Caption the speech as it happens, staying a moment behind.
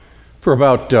For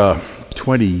about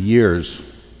 20 years,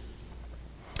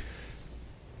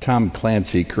 Tom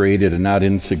Clancy created a not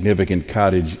insignificant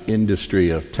cottage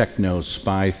industry of techno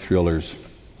spy thrillers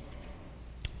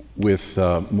with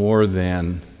more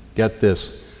than, get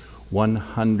this,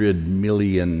 100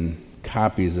 million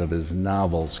copies of his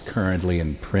novels currently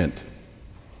in print.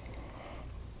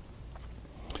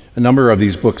 A number of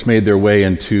these books made their way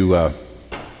into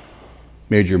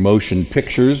major motion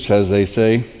pictures, as they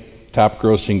say,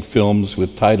 top-grossing films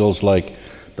with titles like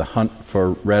The Hunt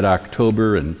for Red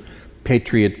October and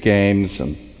Patriot Games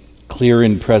and Clear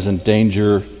and Present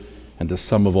Danger and The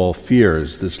Sum of All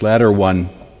Fears. This latter one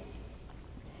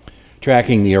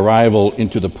tracking the arrival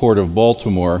into the port of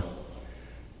Baltimore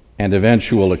and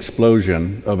eventual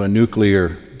explosion of a nuclear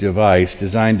device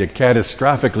designed to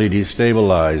catastrophically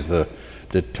destabilize the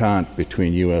détente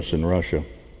between U.S. and Russia.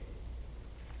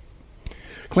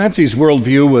 Clancy's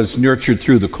worldview was nurtured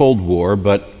through the Cold War,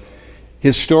 but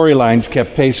his storylines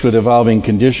kept pace with evolving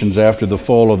conditions after the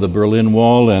fall of the Berlin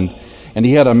Wall, and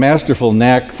he had a masterful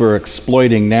knack for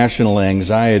exploiting national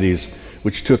anxieties,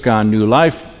 which took on new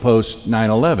life post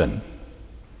 9/11.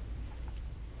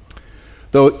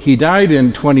 Though he died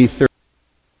in 2013,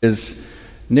 his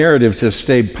narratives have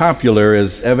stayed popular,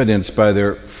 as evidenced by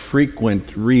their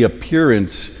frequent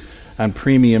reappearance on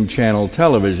premium channel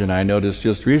television. I noticed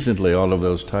just recently all of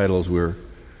those titles were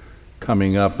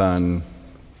coming up on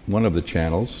one of the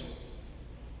channels.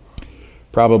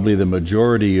 Probably the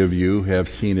majority of you have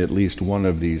seen at least one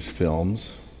of these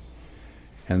films,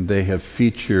 and they have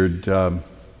featured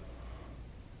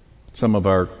some of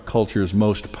our culture's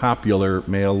most popular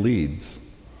male leads.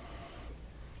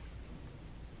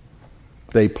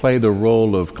 They play the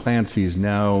role of Clancy's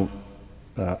now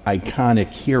iconic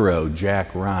hero,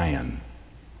 Jack Ryan.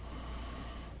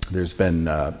 There's been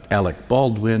Alec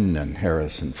Baldwin and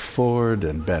Harrison Ford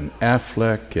and Ben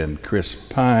Affleck and Chris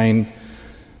Pine.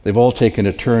 They've all taken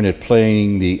a turn at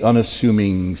playing the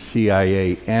unassuming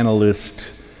CIA analyst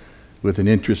with an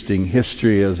interesting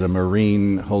history as a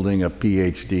Marine holding a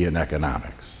PhD in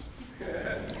economics.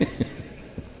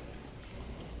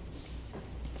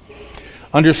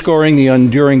 Underscoring the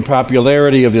enduring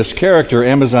popularity of this character,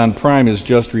 Amazon Prime has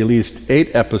just released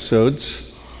 8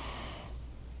 episodes,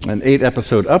 an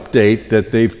 8-episode update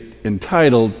that they've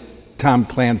entitled Tom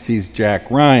Clancy's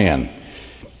Jack Ryan,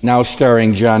 now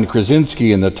starring John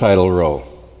Krasinski in the title role.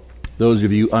 Those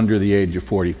of you under the age of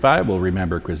 45 will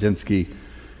remember Krasinski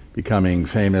becoming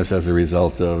famous as a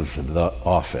result of the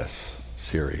Office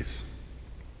series.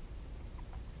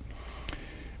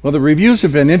 Well, the reviews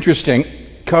have been interesting,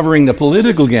 covering the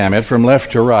political gamut from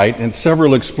left to right, and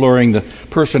several exploring the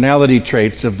personality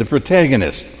traits of the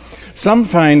protagonist. Some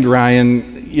find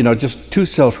Ryan, just too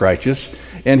self-righteous,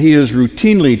 and he is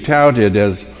routinely touted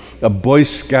as a Boy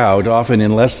Scout, often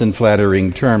in less than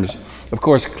flattering terms. Of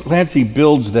course, Clancy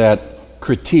builds that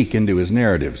critique into his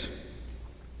narratives.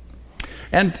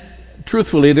 And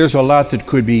truthfully, there's a lot that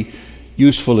could be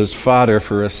useful as fodder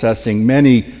for assessing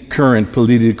many current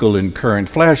political and current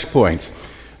flashpoints.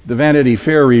 The Vanity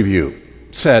Fair review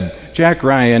said, Jack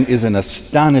Ryan is an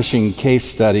astonishing case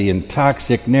study in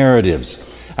toxic narratives.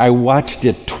 I watched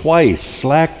it twice,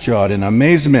 slack-jawed in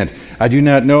amazement. I do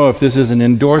not know if this is an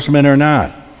endorsement or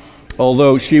not.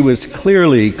 Although she was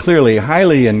clearly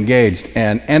highly engaged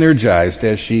and energized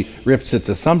as she rips its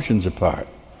assumptions apart.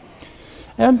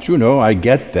 And I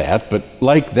get that, but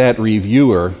like that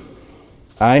reviewer,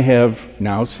 I have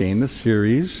now seen the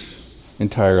series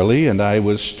entirely, and I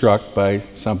was struck by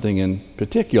something in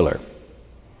particular.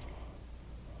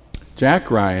 Jack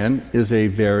Ryan is a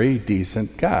very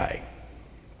decent guy.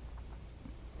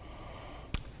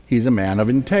 He's a man of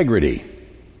integrity.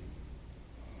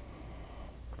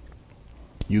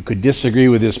 You could disagree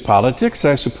with his politics,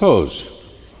 I suppose,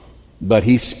 but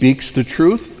he speaks the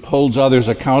truth, holds others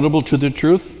accountable to the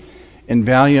truth, and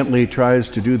valiantly tries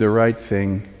to do the right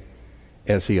thing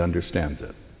as he understands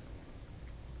it.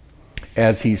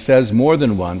 As he says more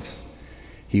than once,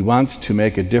 he wants to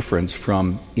make a difference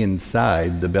from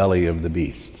inside the belly of the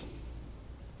beast.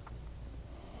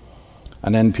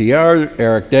 On NPR,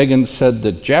 Eric Deggans said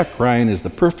that Jack Ryan is the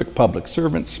perfect public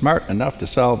servant, smart enough to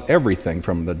solve everything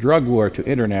from the drug war to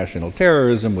international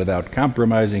terrorism without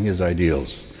compromising his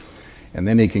ideals. And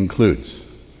then he concludes,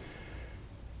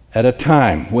 at a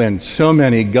time when so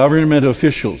many government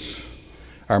officials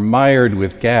are mired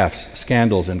with gaffes,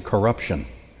 scandals, and corruption,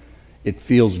 it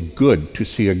feels good to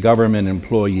see a government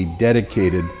employee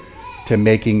dedicated to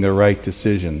making the right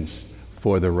decisions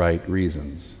for the right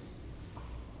reasons.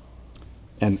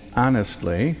 And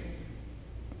honestly,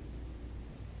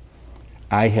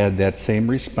 I had that same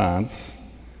response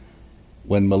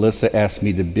when Melissa asked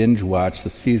me to binge watch the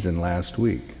season last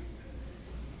week.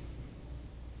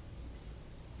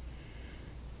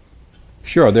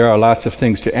 Sure, there are lots of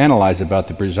things to analyze about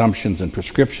the presumptions and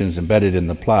prescriptions embedded in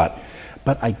the plot,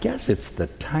 but I guess it's the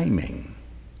timing.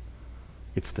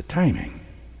 It's the timing.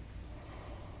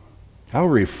 How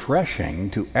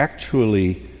refreshing to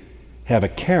actually have a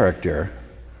character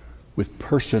with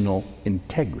personal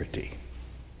integrity.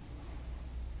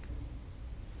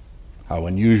 How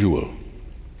unusual.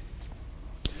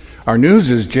 Our news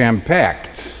is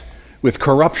jam-packed with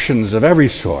corruptions of every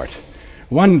sort.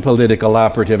 One political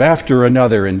operative after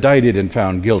another indicted and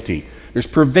found guilty. There's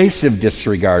pervasive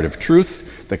disregard of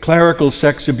truth, the clerical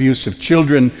sex abuse of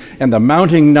children, and the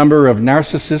mounting number of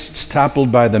narcissists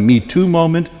toppled by the Me Too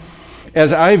moment.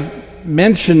 As I've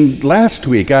mentioned last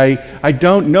week, I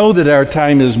don't know that our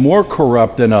time is more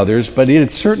corrupt than others, but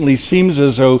it certainly seems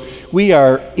as though we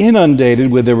are inundated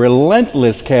with a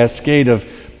relentless cascade of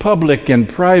public and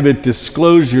private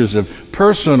disclosures of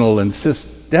personal and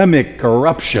systemic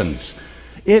corruptions.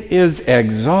 It is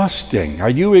exhausting. Are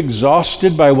you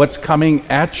exhausted by what's coming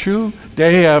at you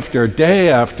day after day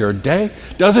after day?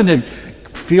 Doesn't it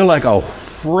feel like a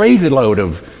freight load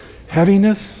of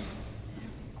heaviness?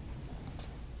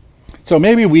 So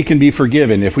maybe we can be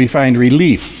forgiven if we find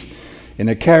relief in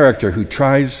a character who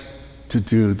tries to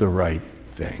do the right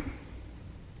thing.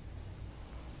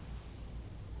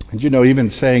 And you know, even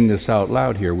saying this out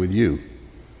loud here with you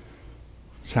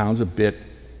sounds a bit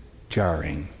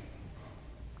jarring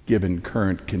given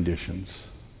current conditions.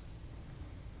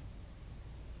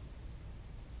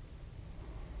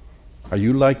 Are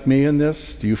you like me in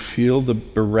this? Do you feel the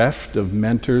bereft of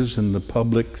mentors in the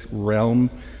public realm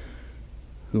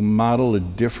who model a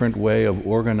different way of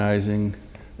organizing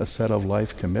a set of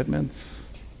life commitments?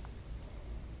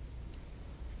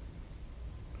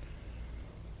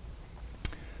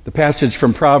 The passage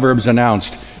from Proverbs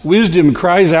announced, "Wisdom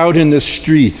cries out in the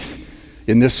street.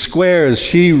 In the squares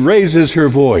she raises her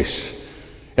voice.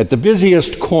 At the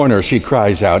busiest corner she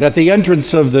cries out. At the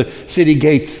entrance of the city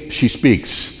gates she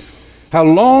speaks. How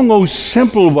long, O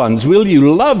simple ones, will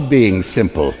you love being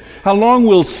simple? How long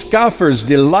will scoffers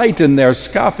delight in their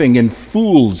scoffing and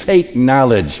fools hate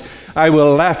knowledge? I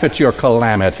will laugh at your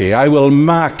calamity. I will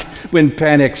mock when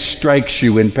panic strikes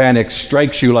you, when panic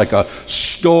strikes you like a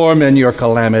storm and your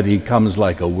calamity comes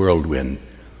like a whirlwind."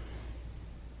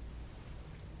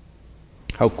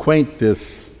 How quaint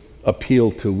this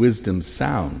appeal to wisdom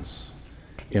sounds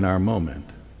in our moment.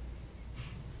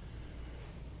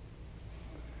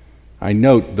 I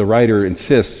note the writer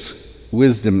insists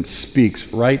wisdom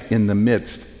speaks right in the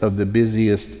midst of the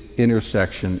busiest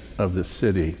intersection of the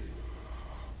city.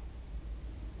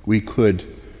 We could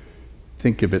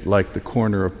think of it like the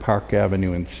corner of Park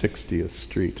Avenue and 60th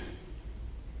Street.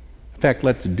 In fact,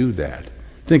 let's do that.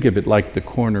 Think of it like the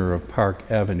corner of Park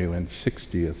Avenue and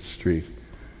 60th Street.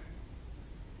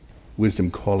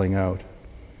 Wisdom calling out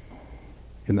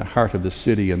in the heart of the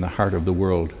city, in the heart of the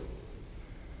world,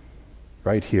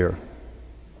 right here,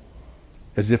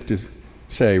 as if to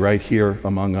say, right here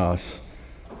among us.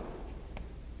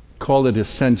 Call it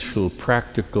essential,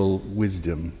 practical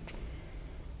wisdom,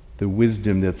 the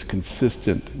wisdom that's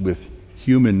consistent with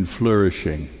human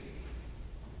flourishing.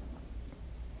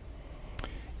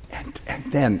 And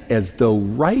then, as though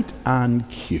right on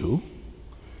cue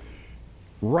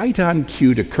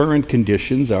to current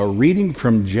conditions, our reading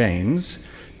from James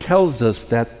tells us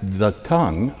that the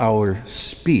tongue, our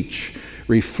speech,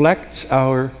 reflects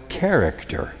our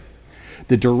character,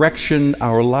 the direction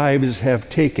our lives have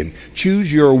taken.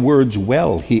 Choose your words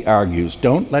well, he argues.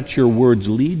 Don't let your words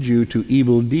lead you to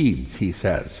evil deeds, he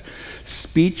says.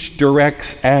 Speech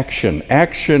directs action.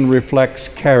 Action reflects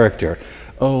character.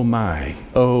 Oh my,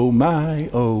 oh my,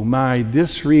 oh my,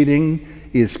 this reading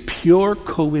is pure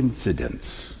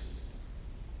coincidence.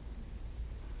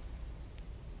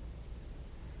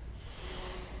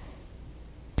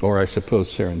 Or I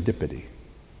suppose serendipity.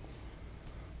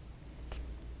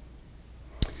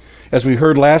 As we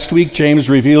heard last week, James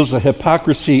reveals the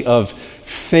hypocrisy of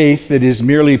faith that is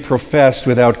merely professed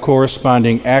without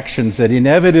corresponding actions that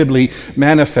inevitably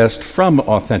manifest from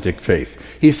authentic faith.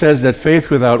 He says that faith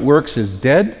without works is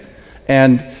dead,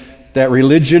 and that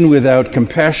religion without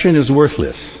compassion is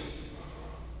worthless.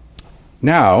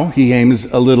 Now he aims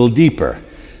a little deeper.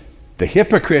 The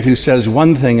hypocrite who says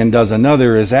one thing and does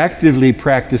another is actively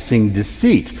practicing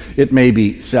deceit. It may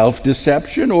be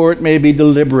self-deception or it may be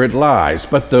deliberate lies,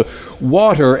 but the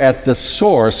water at the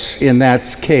source in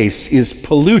that case is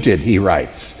polluted, he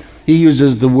writes. He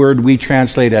uses the word we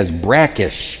translate as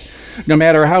brackish. No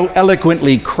matter how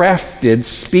eloquently crafted,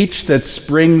 speech that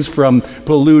springs from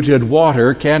polluted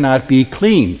water cannot be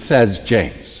clean, says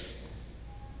James.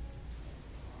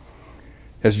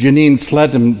 As Janine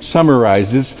Sletton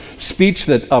summarizes, speech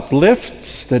that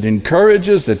uplifts, that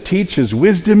encourages, that teaches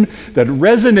wisdom, that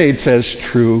resonates as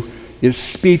true, is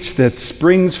speech that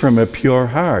springs from a pure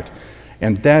heart.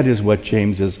 And that is what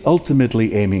James is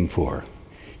ultimately aiming for.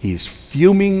 He's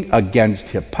fuming against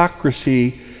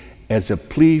hypocrisy as a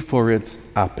plea for its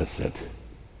opposite,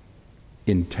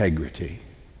 integrity.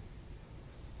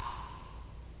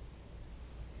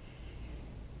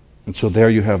 And so there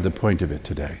you have the point of it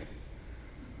today.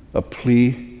 A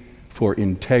plea for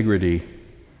integrity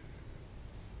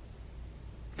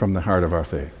from the heart of our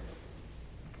faith.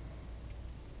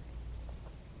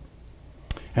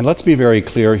 And let's be very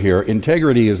clear here.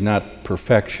 Integrity is not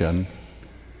perfection.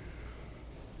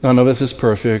 None of us is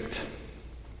perfect.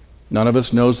 None of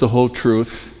us knows the whole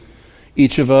truth.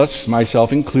 Each of us,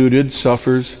 myself included,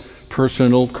 suffers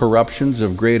personal corruptions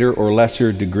of greater or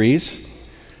lesser degrees.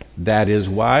 That is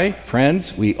why,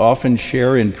 friends, we often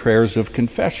share in prayers of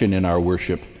confession in our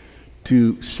worship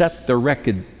to set the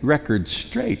record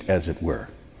straight, as it were.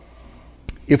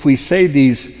 If we say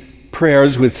these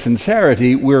prayers with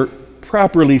sincerity, we're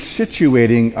properly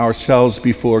situating ourselves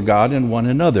before God and one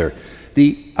another,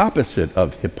 the opposite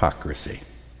of hypocrisy.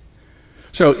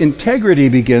 So integrity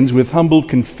begins with humble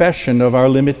confession of our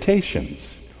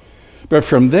limitations. But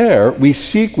from there, we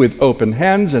seek with open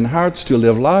hands and hearts to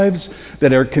live lives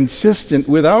that are consistent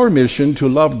with our mission to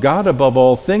love God above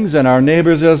all things and our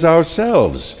neighbors as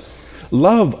ourselves.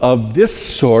 Love of this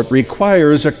sort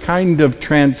requires a kind of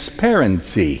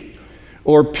transparency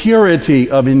or purity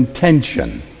of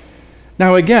intention.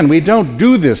 Now again, we don't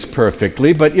do this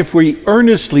perfectly, but if we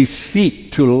earnestly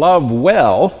seek to love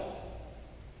well,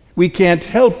 we can't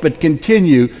help but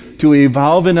continue to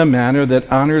evolve in a manner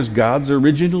that honors God's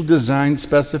original design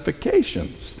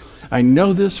specifications. I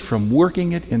know this from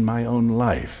working it in my own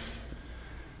life.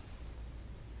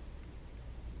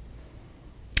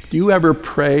 Do you ever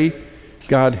pray,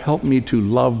 God, help me to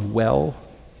love well?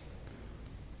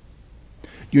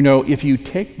 You know, if you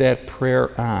take that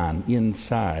prayer on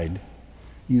inside,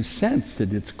 you sense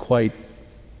that it's quite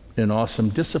an awesome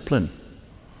discipline.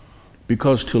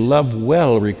 Because to love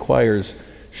well requires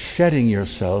shedding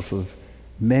yourself of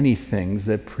many things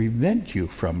that prevent you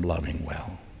from loving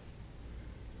well.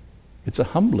 It's a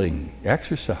humbling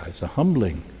exercise, a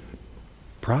humbling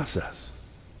process.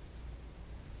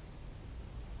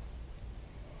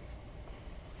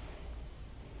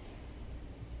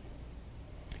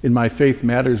 In my Faith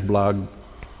Matters blog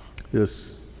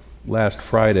this last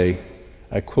Friday,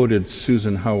 I quoted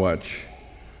Susan Hawatch,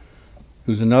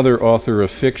 who's another author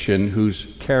of fiction whose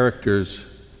characters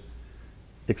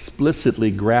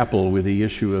explicitly grapple with the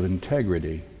issue of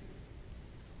integrity.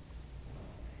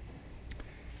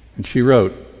 And she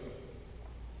wrote,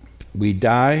 "We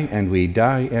die and we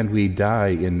die and we die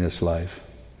in this life.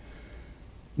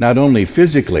 Not only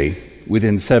physically,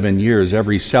 within 7 years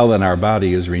every cell in our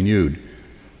body is renewed,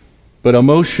 but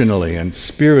emotionally and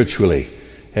spiritually,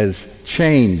 as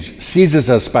change seizes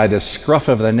us by the scruff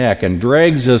of the neck and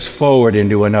drags us forward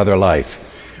into another life.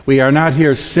 We are not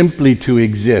here simply to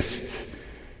exist.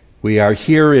 We are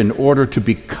here in order to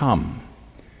become.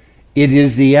 It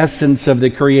is the essence of the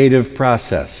creative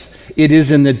process. It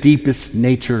is in the deepest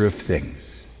nature of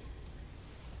things."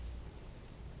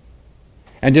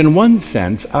 And in one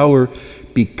sense, our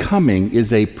becoming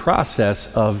is a process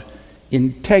of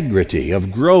integrity,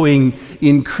 of growing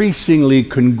increasingly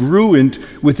congruent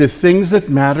with the things that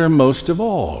matter most of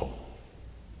all.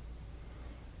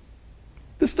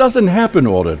 This doesn't happen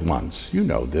all at once. You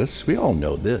know this. We all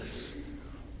know this.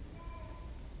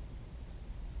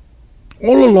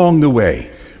 All along the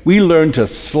way, we learn to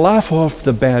slough off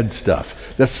the bad stuff,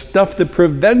 the stuff that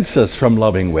prevents us from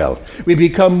loving well. We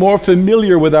become more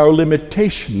familiar with our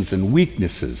limitations and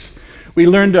weaknesses. We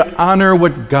learn to honor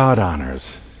what God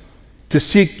honors, to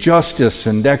seek justice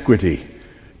and equity,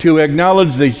 to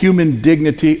acknowledge the human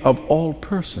dignity of all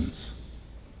persons.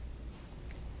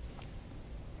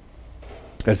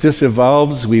 As this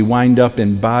evolves, we wind up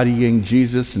embodying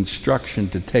Jesus' instruction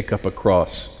to take up a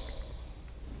cross.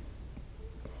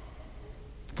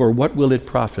 "For what will it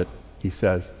profit," he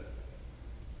says,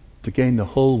 "to gain the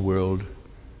whole world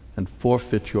and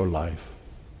forfeit your life?"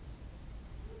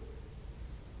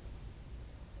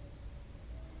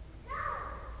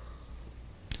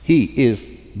 He is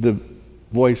the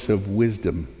voice of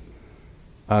wisdom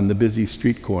on the busy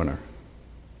street corner,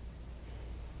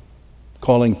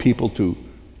 calling people to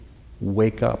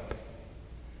wake up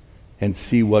and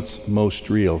see what's most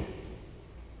real.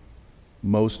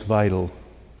 most vital,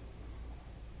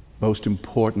 most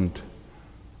important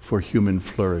for human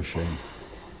flourishing.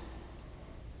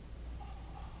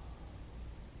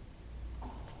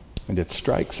 And it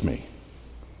strikes me,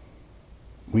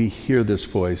 we hear this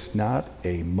voice not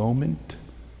a moment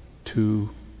too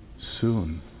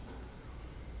soon.